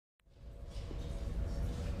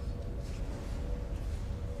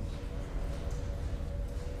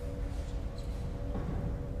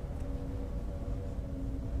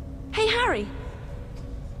Harry.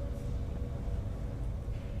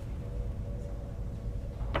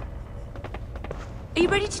 Are you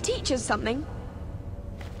ready to teach us something?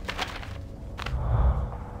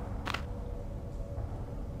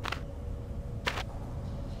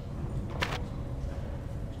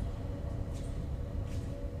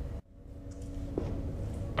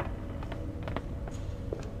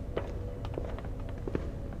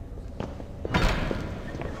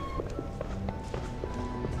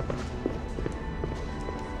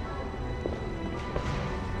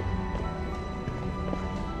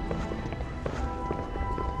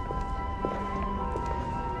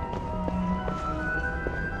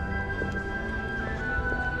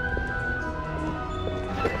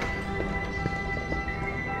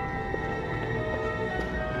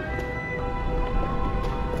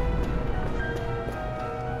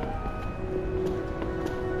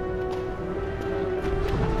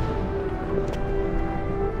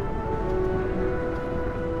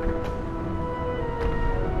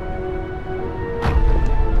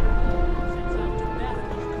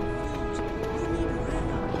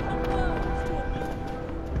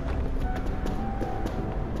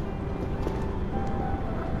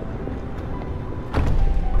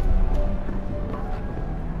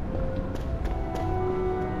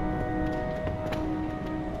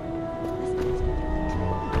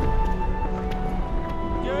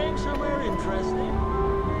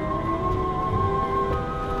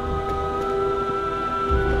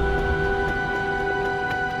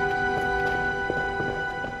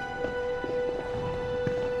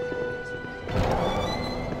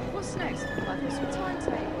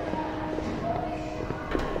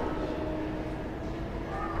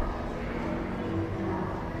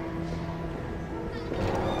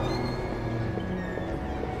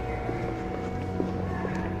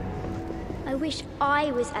 I wish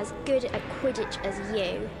I was as good at Quidditch as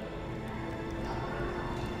you.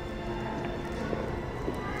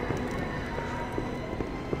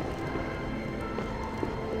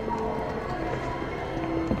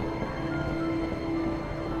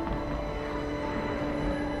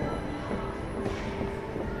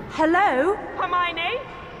 Hello? Hermione?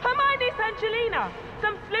 Hermione's Angelina!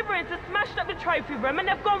 Some Slytherins have smashed up the trophy room and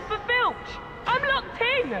they've gone for Filch! I'm locked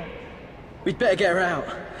in! We'd better get her out.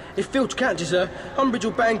 If Filch catches her, Umbridge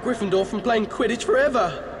will ban Gryffindor from playing Quidditch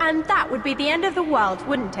forever. And that would be the end of the world,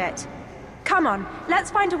 wouldn't it? Come on,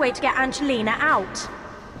 let's find a way to get Angelina out.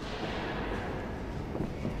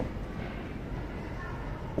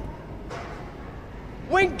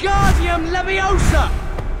 Wingardium Leviosa!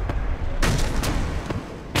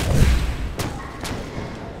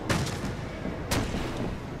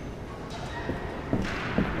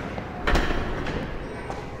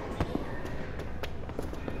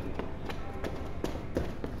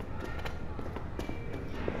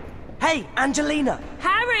 Hey, Angelina!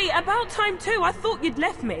 Harry, about time too. I thought you'd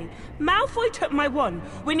left me. Malfoy took my wand.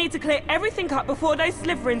 We need to clear everything up before those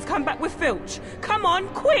Slytherins come back with Filch. Come on,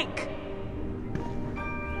 quick!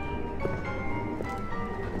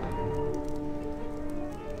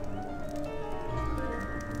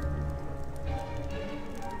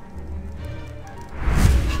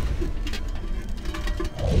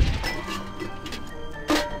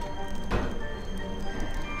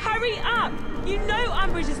 Hurry up! You know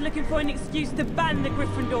Umbridge is looking for an excuse to ban the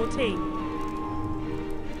Gryffindor team.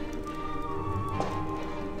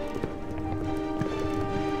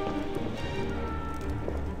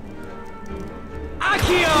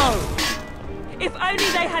 Accio! If only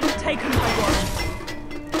they hadn't taken my wand.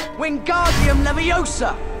 Wingardium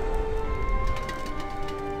Leviosa!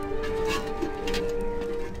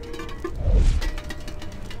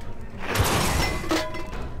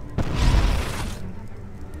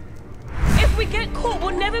 If we get caught,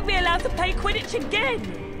 we'll never be allowed to play Quidditch again.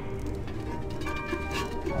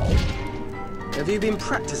 Have you been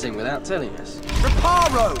practicing without telling us?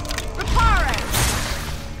 Reparo! Reparo!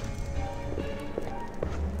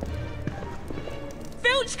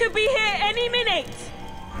 Filch could be here any minute.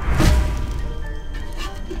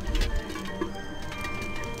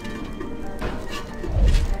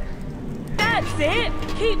 That's it.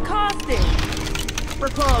 Keep casting.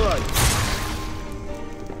 Reparo!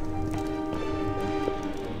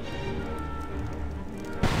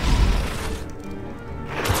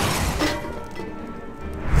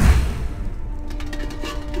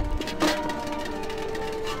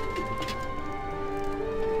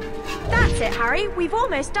 That's it, Harry. We've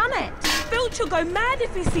almost done it. Filch will go mad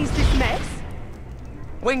if he sees this mess.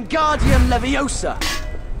 Wingardium Leviosa!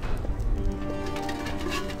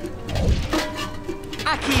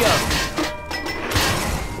 Accio!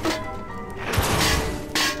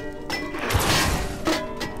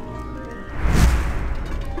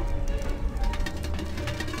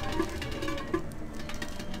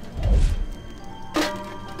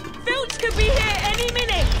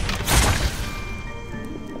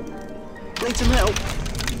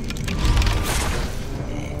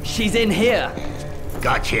 She's in here.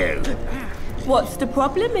 Got you. What's the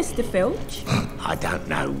problem, Mr. Filch? I don't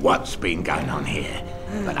know what's been going on here,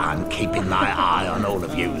 but I'm keeping my eye on all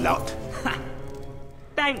of you lot.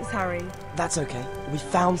 Thanks, Harry. That's okay. We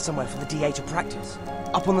found somewhere for the DA to practice.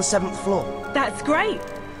 Up on the 7th floor. That's great.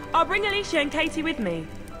 I'll bring Alicia and Katie with me.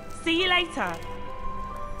 See you later.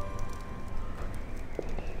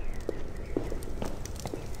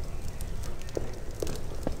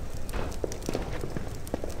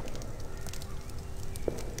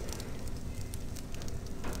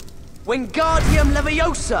 Wingardium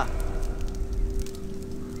Leviosa!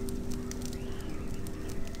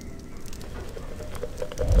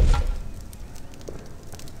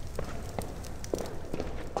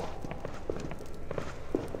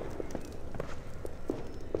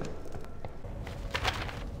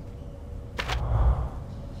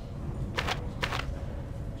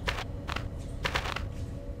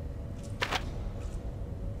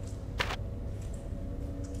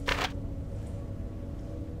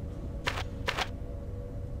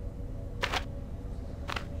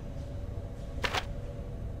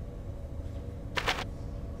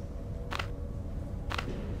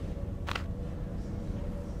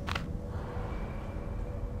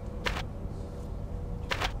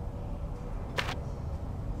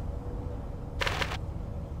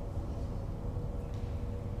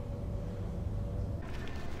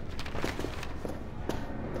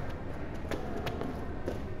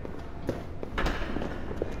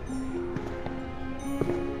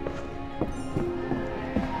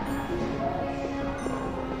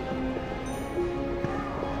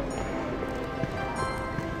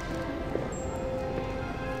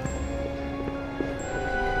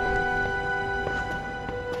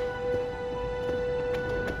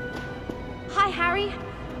 Hi, Harry.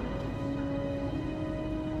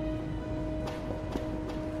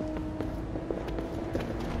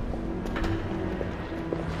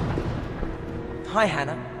 Hi,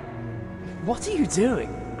 Hannah. What are you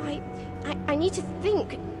doing? I need to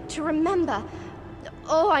think, to remember.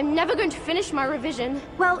 Oh, I'm never going to finish my revision.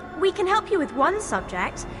 Well, we can help you with one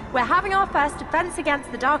subject. We're having our first Defense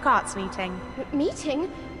Against the Dark Arts meeting.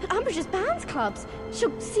 Meeting? At Umbridge's Bands Clubs.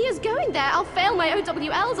 She'll see us going there. I'll fail my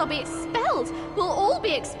OWLs. I'll be expelled. We'll all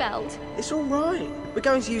be expelled. It's all right. We're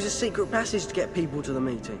going to use a secret passage to get people to the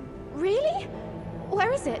meeting. Really?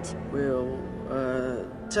 Where is it? We'll,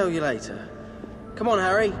 tell you later. Come on,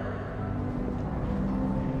 Harry.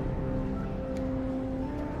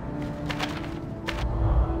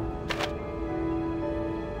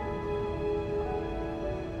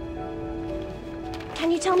 Can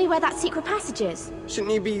you tell me where that secret passage is?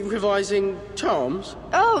 Shouldn't you be revising charms?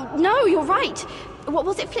 Oh, no, you're right. What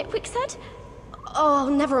was it Flitwick said? Oh, I'll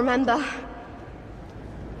never remember.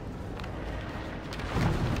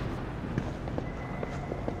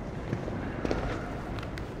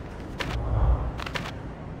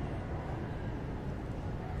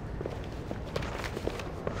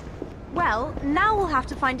 Well, now we'll have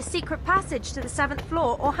to find a secret passage to the 7th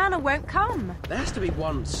floor or Hannah won't come. There has to be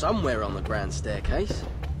one somewhere on the grand staircase.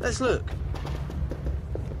 Let's look.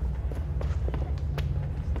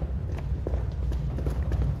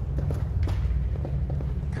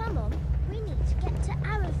 Come on, we need to get to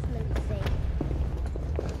arithmancy.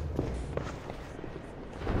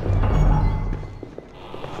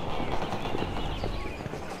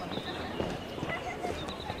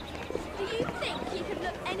 Do you think you could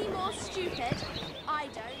look any more stupid? I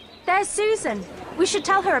don't. There's Susan. We should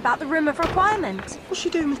tell her about the Room of Requirement. What's she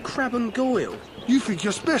doing with Crab and Goyle? You think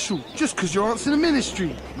you're special just because you're answering the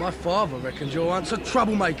ministry. My father reckons you're once a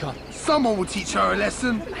troublemaker. Someone will teach her a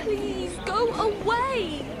lesson. Please, go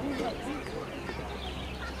away!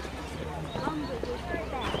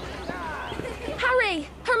 Harry!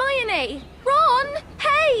 Hermione! Ron!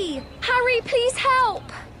 Hey! Harry, please help!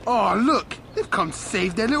 Oh, look, they've come to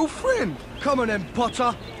save their little friend. Come on then,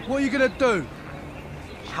 Potter. What are you gonna do?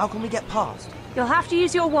 How can we get past? You'll have to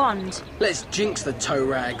use your wand. Let's jinx the toe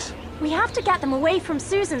rags. We have to get them away from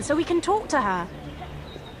Susan so we can talk to her.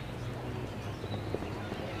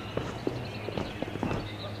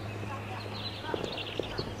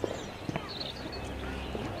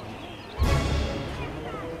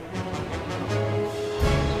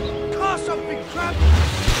 Cast something, Crab!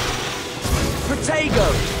 Protego!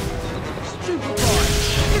 Stupefy!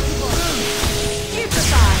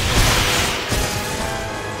 Stupefy!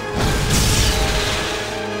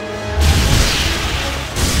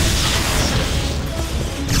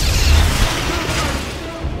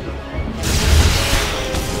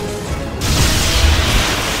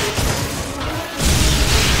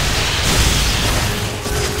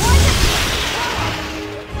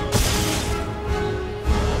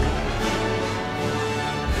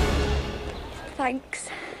 Thanks.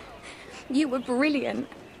 You were brilliant.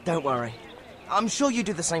 Don't worry. I'm sure you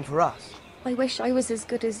do the same for us. I wish I was as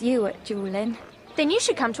good as you at dueling. Then you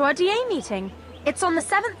should come to our DA meeting. It's on the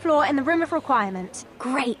 7th floor in the Room of Requirement.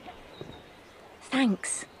 Great.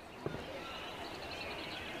 Thanks.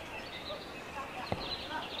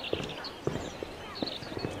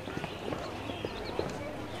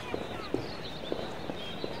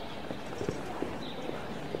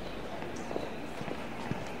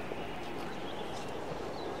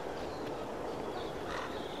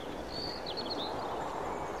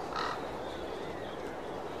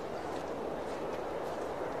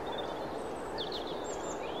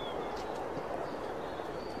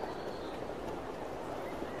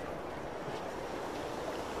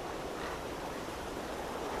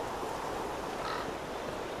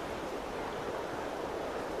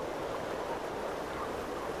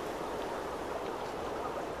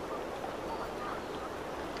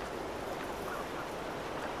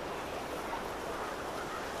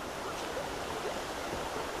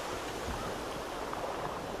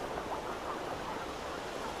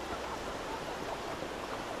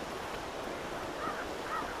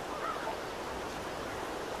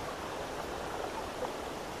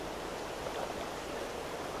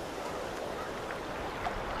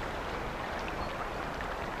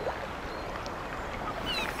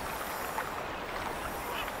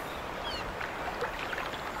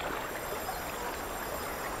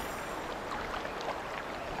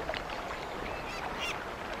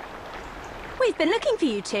 We've been looking for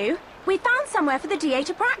you two. We found somewhere for the DA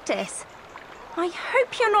to practice. I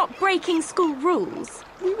hope you're not breaking school rules.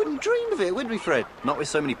 We wouldn't dream of it, would we, Fred? Not with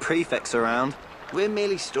so many prefects around. We're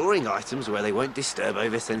merely storing items where they won't disturb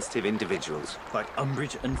oversensitive individuals. Like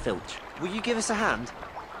Umbridge and Filch. Will you give us a hand?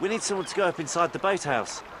 We need someone to go up inside the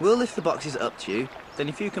boathouse. We'll lift the boxes up to you. Then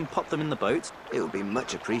if you can pop them in the boat, it will be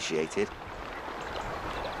much appreciated.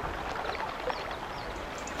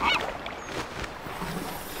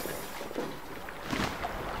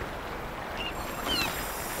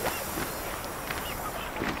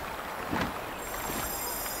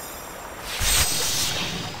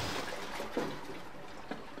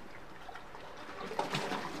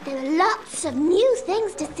 There are lots of new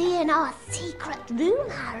things to see in our secret room,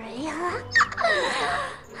 Harry.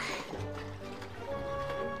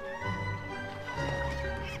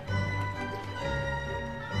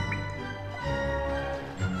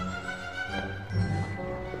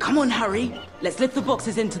 Come on, Harry. Let's lift the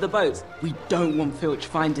boxes into the boat. We don't want Filch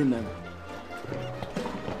finding them.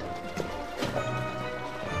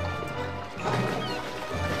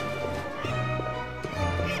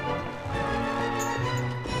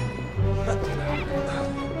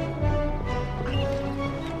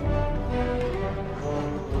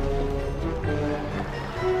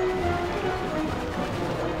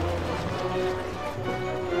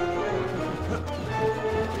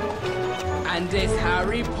 And it's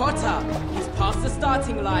Harry Potter. He's past the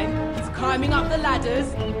starting line. He's climbing up the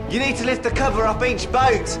ladders. You need to lift the cover up each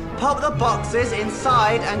boat. Pop the boxes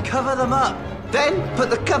inside and cover them up. Then put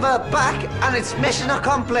the cover back and it's mission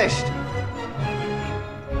accomplished.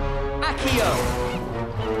 Accio.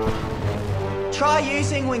 Try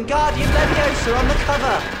using Wingardium Leviosa on the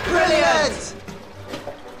cover. Brilliant!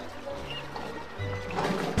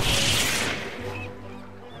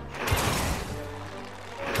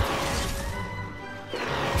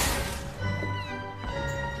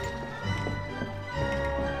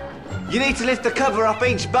 You need to lift the cover up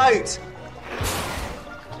each boat.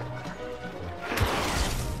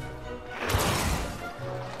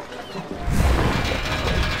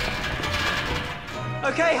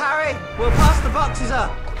 Okay, Harry, we'll pass the boxes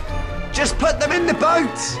up. Just put them in the boat.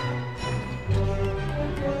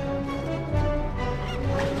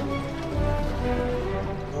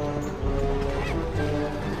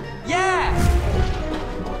 Yeah!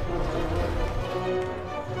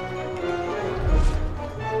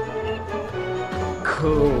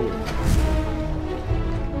 Cool.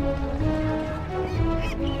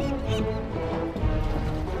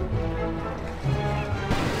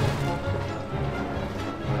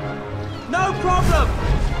 No problem!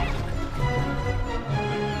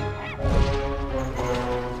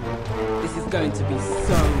 This is going to be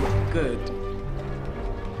so good.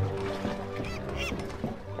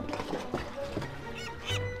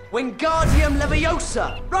 Wingardium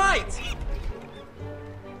Leviosa! Right!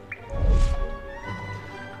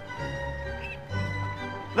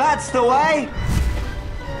 That's the way!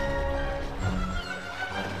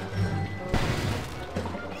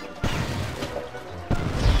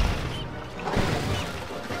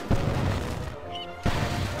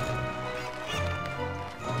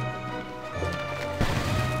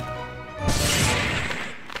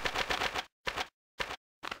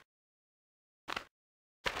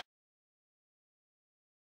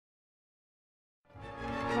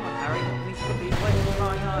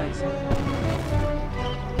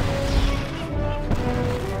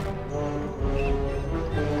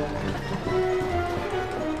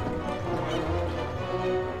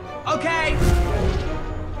 Okay.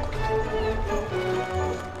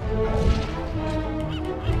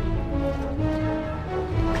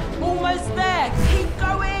 Almost there. Keep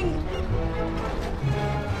going.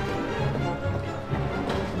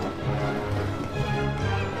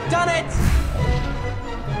 Done it.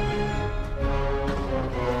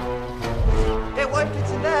 It won't fit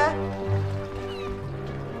in there.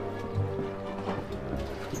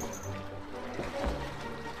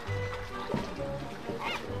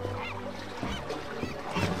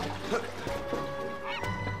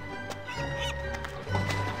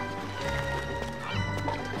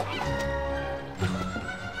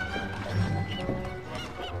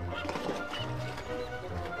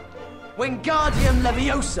 Wingardium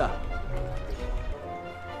Leviosa.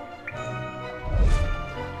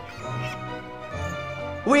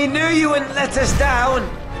 We knew you wouldn't let us down.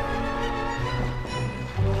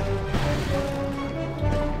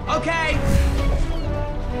 Okay.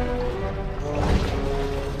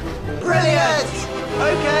 Brilliant!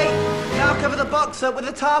 Okay, now cover the box up with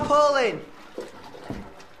a tarpaulin.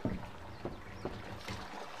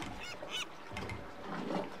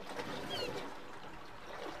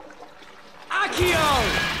 Accio!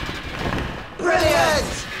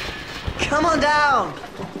 Brilliant! Come on down.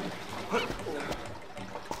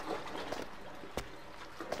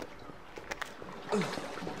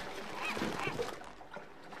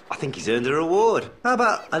 I think he's earned a reward. How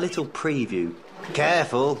about a little preview?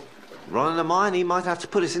 Careful. Ron and Hermione might have to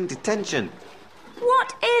put us in detention.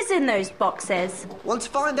 What is in those boxes? Want to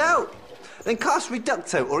find out? Then cast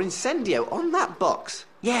Reducto or Incendio on that box.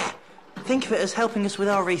 Yeah, think of it as helping us with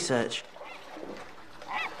our research.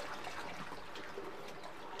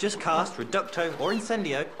 Just cast Reducto or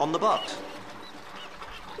Incendio on the box.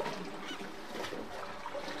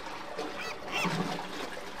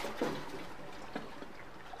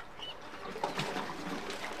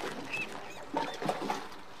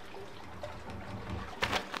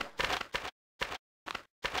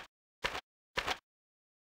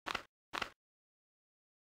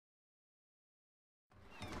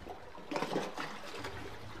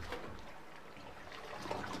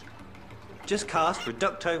 Just cast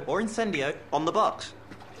Reducto or Incendio on the box.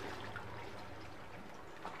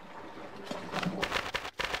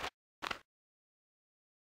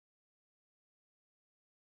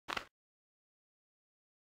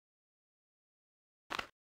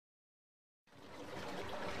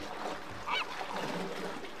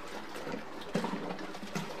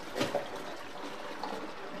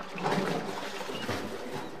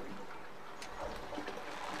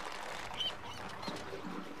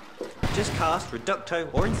 Just cast Reducto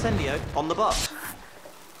or Incendio on the box.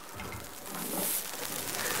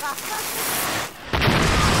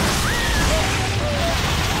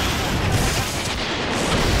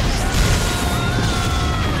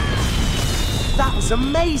 That was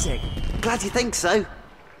amazing! Glad you think so.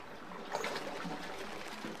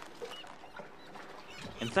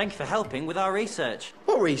 And thank you for helping with our research.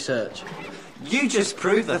 What research? You just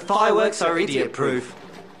proved the fireworks are idiot-proof.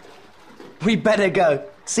 We better go.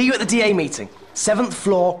 See you at the DA meeting. 7th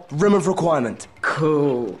floor, room of requirement.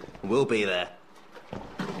 Cool. We'll be there.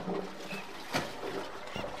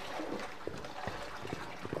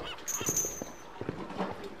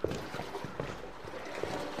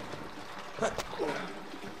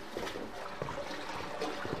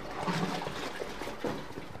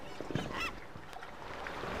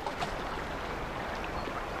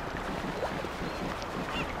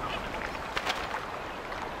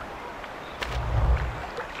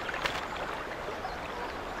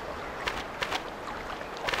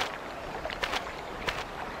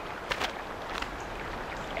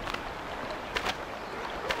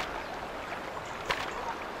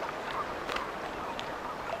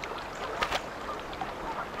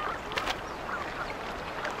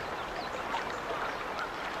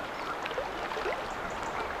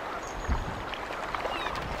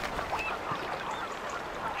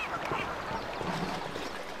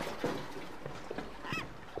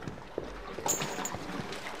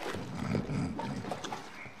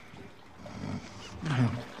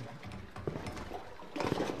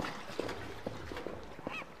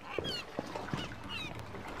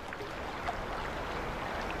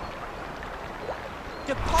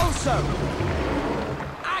 Depulso!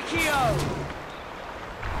 Accio!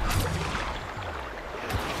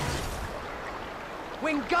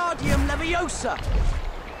 Wingardium Leviosa!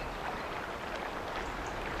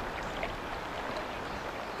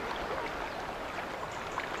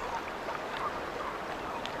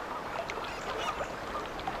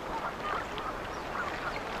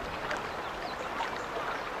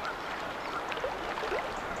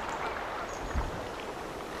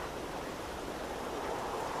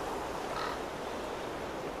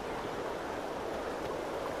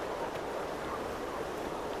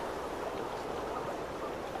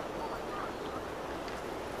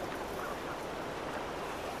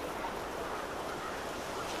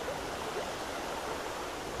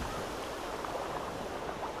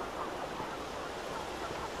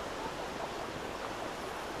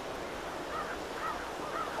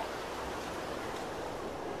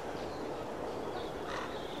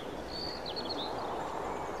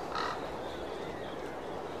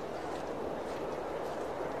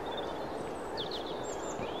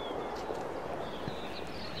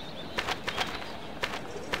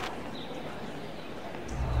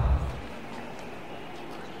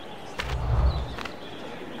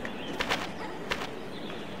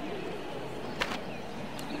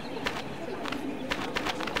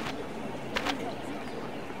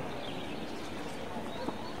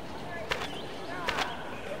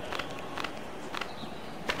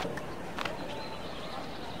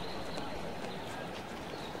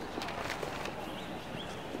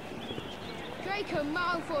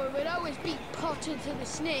 Malfoy would always beat Potter to the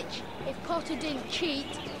snitch if Potter didn't cheat.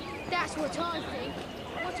 That's what I think.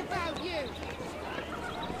 What about you?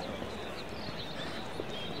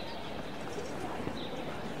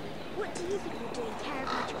 What do you think we're doing care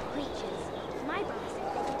of magical creatures? My brother said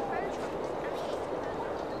they get photons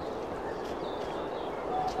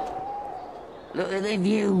and Look at the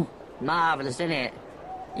view. Marvellous, isn't it?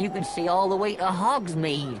 You could see all the way to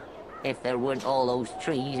Hogsmeade. If there weren't all those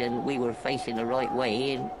trees and we were facing the right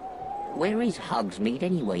way. And where is Hogsmeade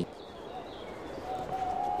anyway?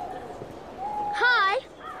 Hi!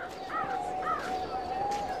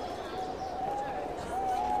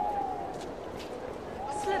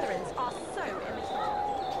 Slytherins are so immature.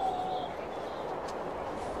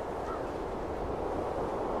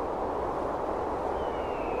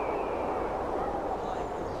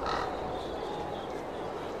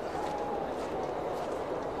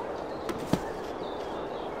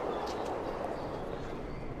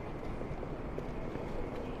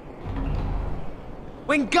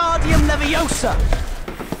 Wingardium Leviosa!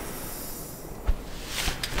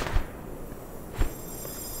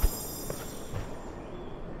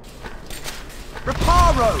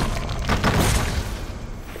 Reparo!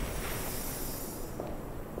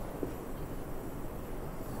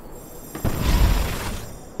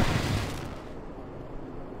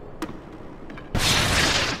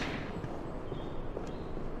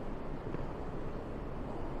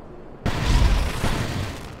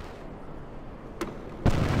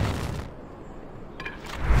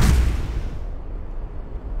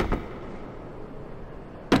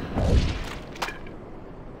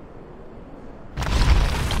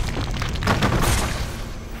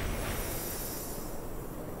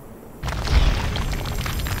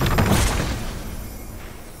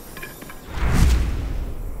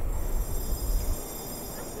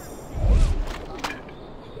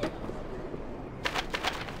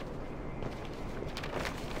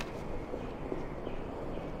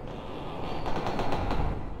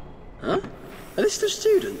 A list of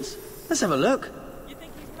students? Let's have a look. You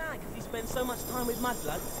think he's mad because he spends so much time with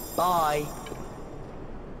mudbloods? Bye.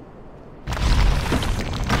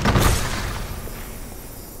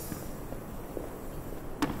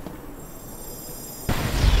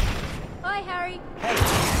 Hi, Harry.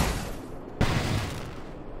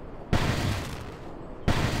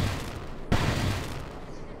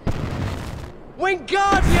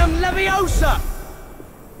 Wingardium Leviosa!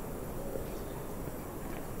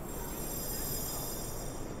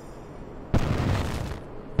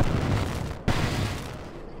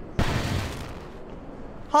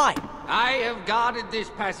 Hi. I have guarded this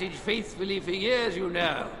passage faithfully for years, you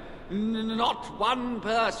know. Not one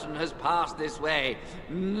person has passed this way.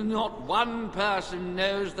 Not one person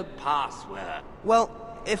knows the password.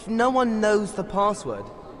 Well, if no one knows the password,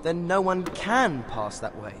 then no one can pass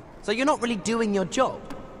that way. So you're not really doing your job.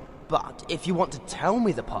 But if you want to tell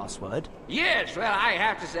me the password... Yes, well, I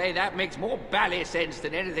have to say that makes more bally sense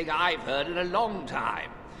than anything I've heard in a long time.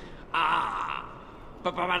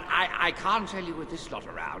 But I can't tell you with this lot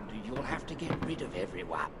around. You'll have to get rid of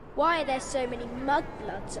everyone. Why are there so many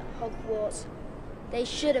mudbloods at Hogwarts? They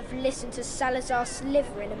should have listened to Salazar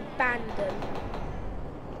Slytherin and banned them.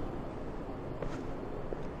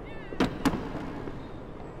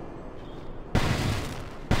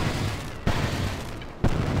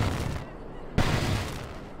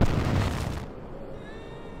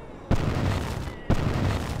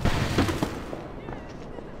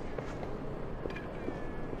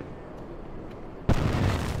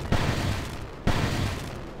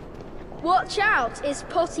 Watch out, it's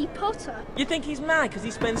Potty Potter. You think he's mad because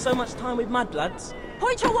he spends so much time with mudbloods?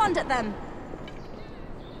 Point your wand at them.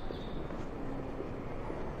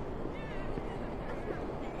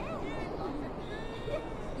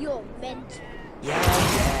 You're mental.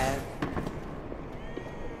 Yeah.